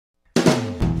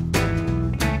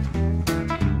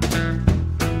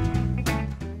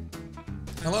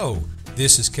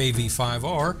This is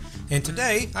KV5R, and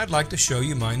today I'd like to show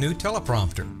you my new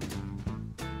teleprompter.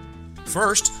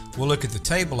 First, we'll look at the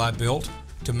table I built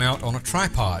to mount on a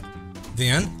tripod.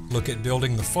 Then, look at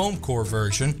building the foam core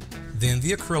version, then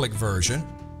the acrylic version,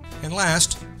 and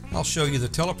last, I'll show you the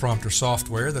teleprompter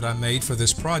software that I made for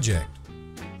this project.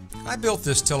 I built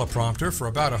this teleprompter for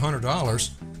about $100,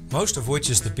 most of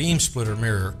which is the beam splitter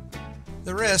mirror.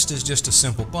 The rest is just a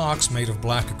simple box made of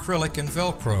black acrylic and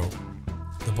Velcro.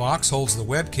 The box holds the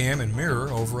webcam and mirror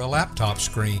over a laptop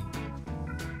screen.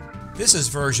 This is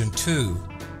version 2.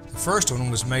 The first one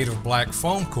was made of black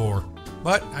foam core,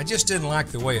 but I just didn't like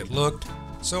the way it looked,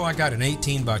 so I got an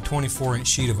 18 by 24 inch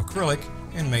sheet of acrylic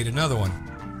and made another one.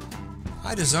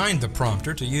 I designed the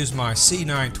prompter to use my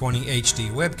C920 HD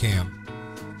webcam.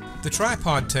 The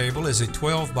tripod table is a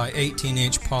 12 by 18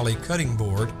 inch poly cutting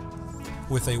board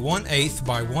with a 1/8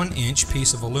 by 1 inch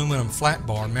piece of aluminum flat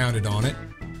bar mounted on it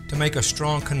to make a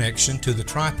strong connection to the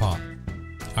tripod.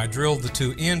 I drilled the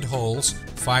two end holes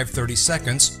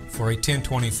 5/32 for a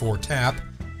 1024 tap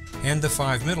and the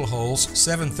 5 middle holes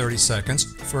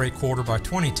 7/32 for a 1/4 by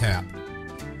 20 tap.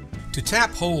 To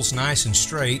tap holes nice and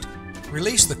straight,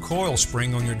 release the coil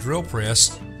spring on your drill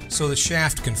press so the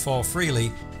shaft can fall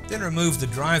freely, then remove the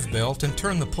drive belt and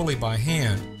turn the pulley by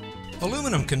hand.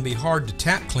 Aluminum can be hard to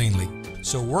tap cleanly,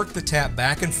 so work the tap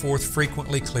back and forth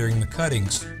frequently, clearing the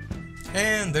cuttings.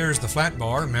 And there's the flat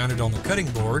bar mounted on the cutting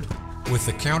board with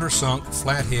the countersunk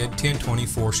flathead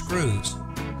 1024 screws.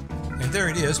 And there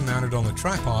it is mounted on the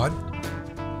tripod,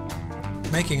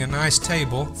 making a nice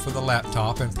table for the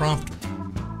laptop and prompter.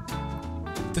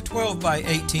 The 12 by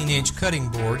 18 inch cutting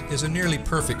board is a nearly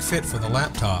perfect fit for the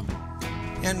laptop.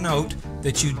 And note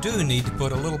that you do need to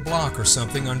put a little block or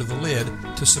something under the lid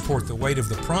to support the weight of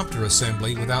the prompter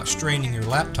assembly without straining your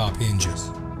laptop hinges.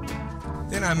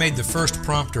 Then I made the first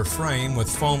prompter frame with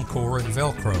foam core and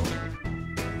Velcro.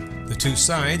 The two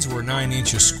sides were 9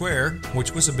 inches square,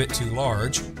 which was a bit too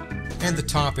large, and the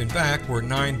top and back were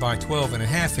 9 by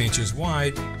 12.5 inches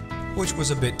wide, which was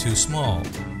a bit too small.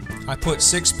 I put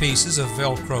 6 pieces of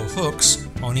Velcro hooks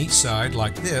on each side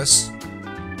like this,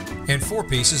 and 4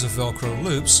 pieces of Velcro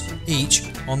loops each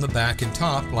on the back and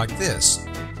top like this,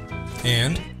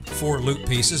 and 4 loop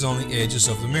pieces on the edges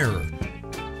of the mirror.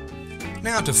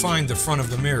 Now to find the front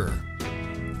of the mirror.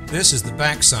 This is the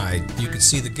back side. You can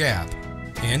see the gap,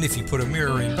 and if you put a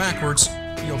mirror in backwards,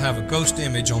 you'll have a ghost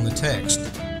image on the text.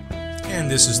 And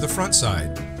this is the front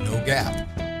side, no gap.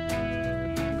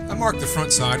 I marked the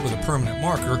front side with a permanent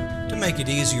marker to make it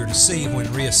easier to see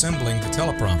when reassembling the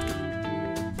teleprompter.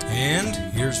 And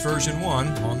here's version 1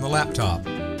 on the laptop.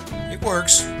 It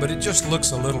works, but it just looks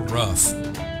a little rough.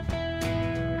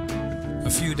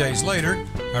 A few days later,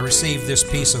 I received this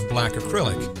piece of black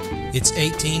acrylic. It's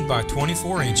 18 by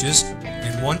 24 inches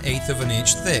and 1/8 of an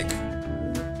inch thick.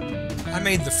 I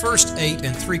made the first 8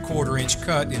 3/4 inch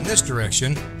cut in this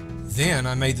direction, then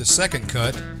I made the second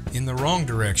cut in the wrong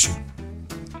direction.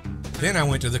 Then I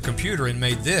went to the computer and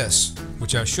made this,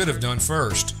 which I should have done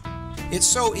first. It's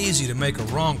so easy to make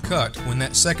a wrong cut when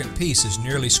that second piece is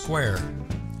nearly square.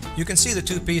 You can see the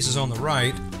two pieces on the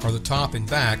right are the top and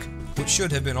back, which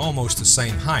should have been almost the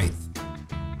same height.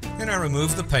 Then I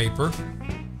removed the paper,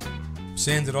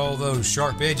 sanded all those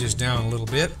sharp edges down a little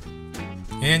bit,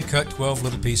 and cut 12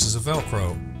 little pieces of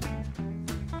Velcro.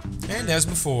 And as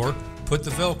before, put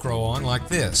the Velcro on like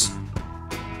this.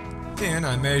 Then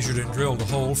I measured and drilled a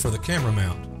hole for the camera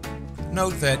mount.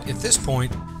 Note that at this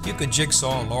point, you could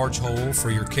jigsaw a large hole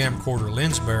for your camcorder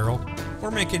lens barrel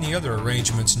or make any other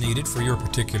arrangements needed for your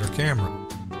particular camera.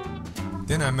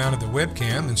 Then I mounted the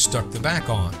webcam and stuck the back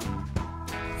on.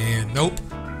 And nope,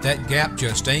 that gap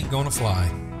just ain't gonna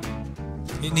fly.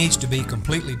 It needs to be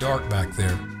completely dark back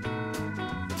there.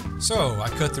 So I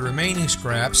cut the remaining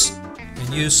scraps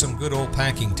and used some good old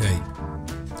packing tape.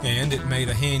 And it made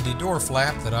a handy door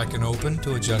flap that I can open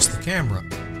to adjust the camera.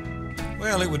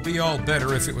 Well, it would be all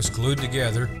better if it was glued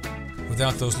together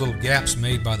without those little gaps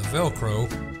made by the Velcro,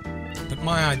 but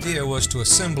my idea was to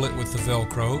assemble it with the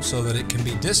Velcro so that it can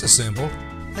be disassembled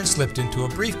and slipped into a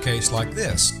briefcase like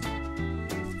this.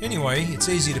 Anyway, it's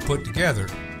easy to put together.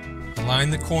 Align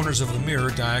the corners of the mirror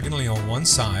diagonally on one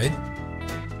side,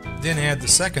 then add the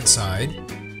second side,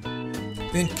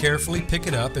 then carefully pick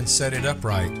it up and set it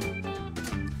upright.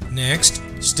 Next,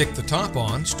 stick the top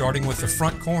on, starting with the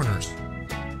front corners.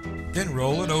 Then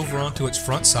roll it over onto its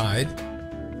front side.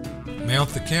 Mount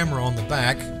the camera on the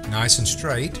back, nice and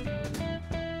straight.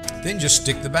 Then just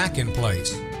stick the back in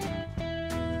place.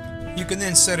 You can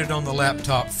then set it on the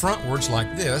laptop frontwards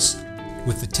like this,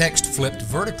 with the text flipped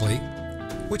vertically,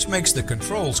 which makes the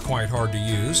controls quite hard to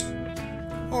use.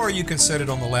 Or you can set it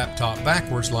on the laptop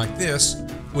backwards like this,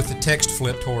 with the text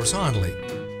flipped horizontally.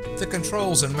 The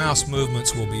controls and mouse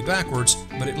movements will be backwards,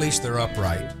 but at least they're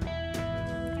upright.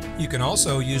 You can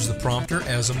also use the prompter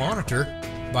as a monitor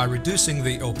by reducing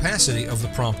the opacity of the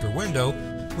prompter window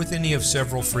with any of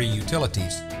several free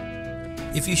utilities.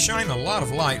 If you shine a lot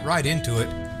of light right into it,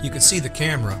 you can see the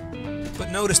camera,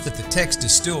 but notice that the text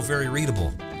is still very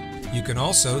readable. You can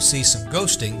also see some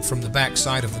ghosting from the back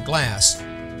side of the glass,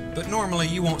 but normally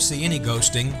you won't see any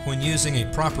ghosting when using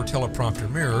a proper teleprompter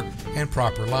mirror and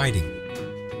proper lighting.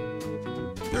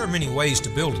 There are many ways to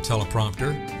build a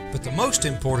teleprompter, but the most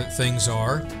important things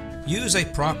are: use a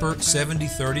proper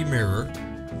 70-30 mirror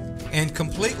and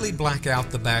completely black out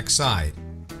the back side.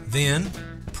 Then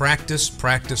practice,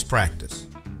 practice, practice.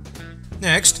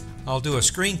 Next, I'll do a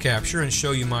screen capture and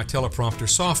show you my teleprompter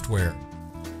software.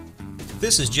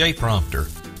 This is jPrompter.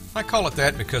 I call it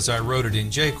that because I wrote it in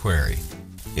jQuery.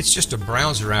 It's just a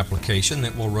browser application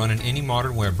that will run in any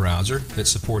modern web browser that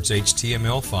supports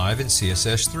HTML5 and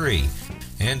CSS3,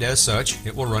 and as such,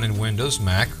 it will run in Windows,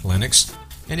 Mac, Linux,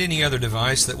 and any other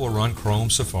device that will run Chrome,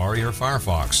 Safari, or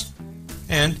Firefox.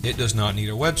 And it does not need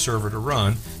a web server to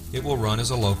run. It will run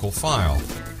as a local file.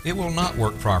 It will not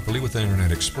work properly with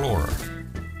Internet Explorer.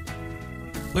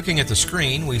 Looking at the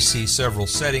screen, we see several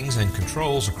settings and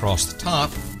controls across the top,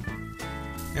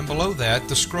 and below that,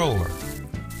 the scroller.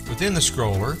 Within the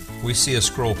scroller, we see a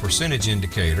scroll percentage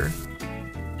indicator,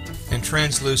 and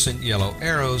translucent yellow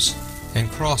arrows and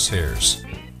crosshairs.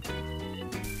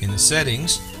 In the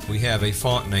settings, we have a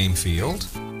font name field,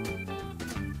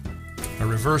 a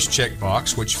reverse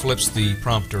checkbox which flips the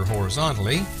prompter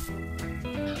horizontally,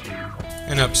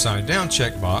 an upside down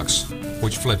checkbox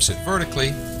which flips it vertically,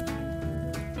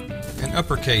 an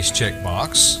uppercase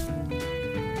checkbox,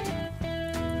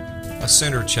 a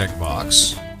center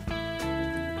checkbox.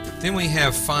 Then we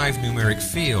have 5 numeric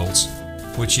fields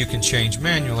which you can change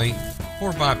manually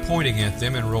or by pointing at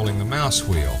them and rolling the mouse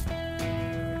wheel.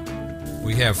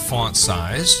 We have font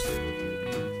size,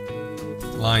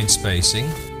 line spacing,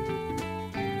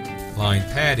 line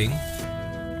padding,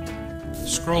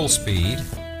 scroll speed,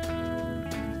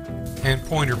 and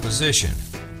pointer position.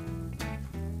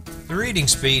 The reading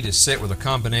speed is set with a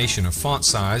combination of font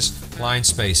size, line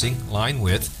spacing, line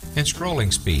width, and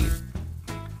scrolling speed.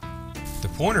 The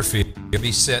pointer field can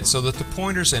be set so that the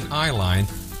pointers and eye line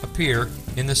appear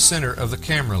in the center of the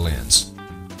camera lens.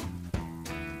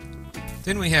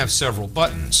 Then we have several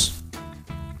buttons.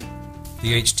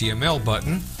 The HTML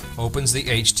button opens the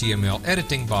HTML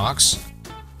editing box,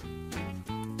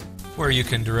 where you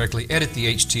can directly edit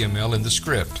the HTML in the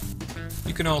script.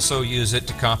 You can also use it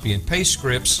to copy and paste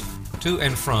scripts to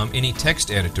and from any text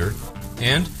editor,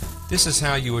 and this is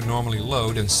how you would normally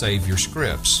load and save your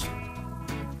scripts.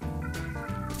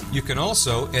 You can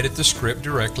also edit the script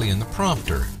directly in the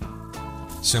prompter.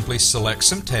 Simply select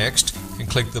some text and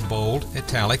click the bold,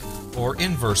 italic, or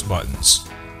inverse buttons.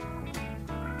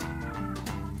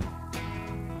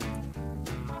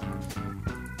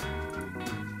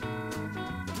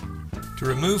 To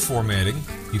remove formatting,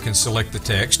 you can select the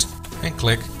text and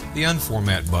click the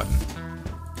Unformat button.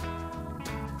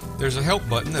 There's a Help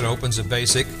button that opens a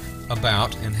basic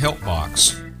About and Help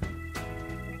box.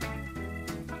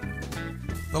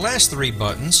 The last 3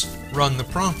 buttons run the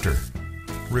prompter: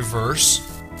 reverse,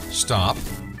 stop,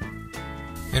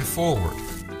 and forward.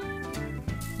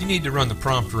 You need to run the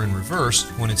prompter in reverse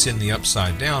when it's in the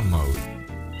upside down mode.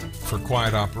 For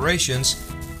quiet operations,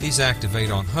 these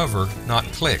activate on hover, not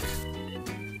click.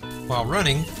 While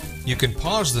running, you can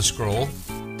pause the scroll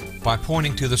by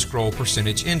pointing to the scroll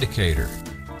percentage indicator.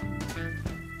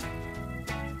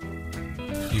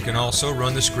 You can also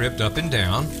run the script up and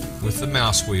down with the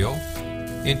mouse wheel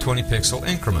in 20 pixel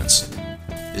increments.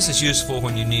 This is useful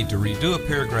when you need to redo a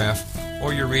paragraph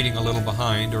or you're reading a little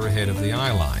behind or ahead of the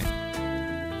eye line.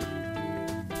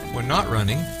 When not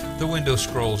running, the window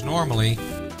scrolls normally,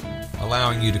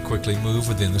 allowing you to quickly move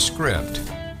within the script.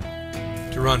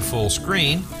 To run full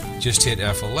screen, just hit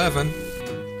F11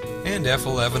 and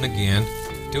F11 again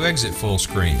to exit full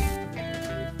screen.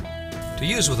 To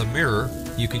use with a mirror,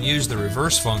 you can use the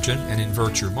reverse function and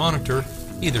invert your monitor,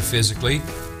 either physically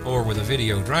or with a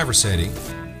video driver setting,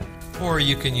 or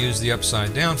you can use the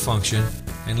upside down function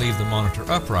and leave the monitor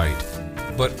upright,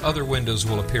 but other windows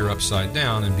will appear upside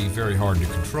down and be very hard to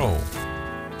control.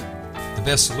 The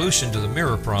best solution to the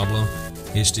mirror problem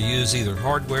is to use either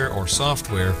hardware or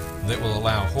software that will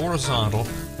allow horizontal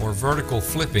or vertical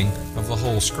flipping of the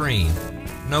whole screen.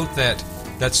 Note that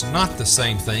that's not the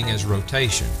same thing as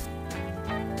rotation.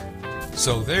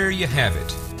 So there you have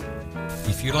it.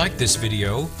 If you like this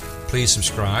video, please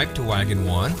subscribe to Wagon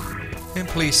 1 and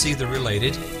please see the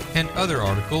related and other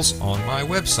articles on my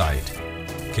website,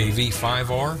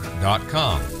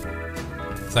 KV5R.com.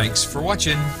 Thanks for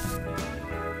watching.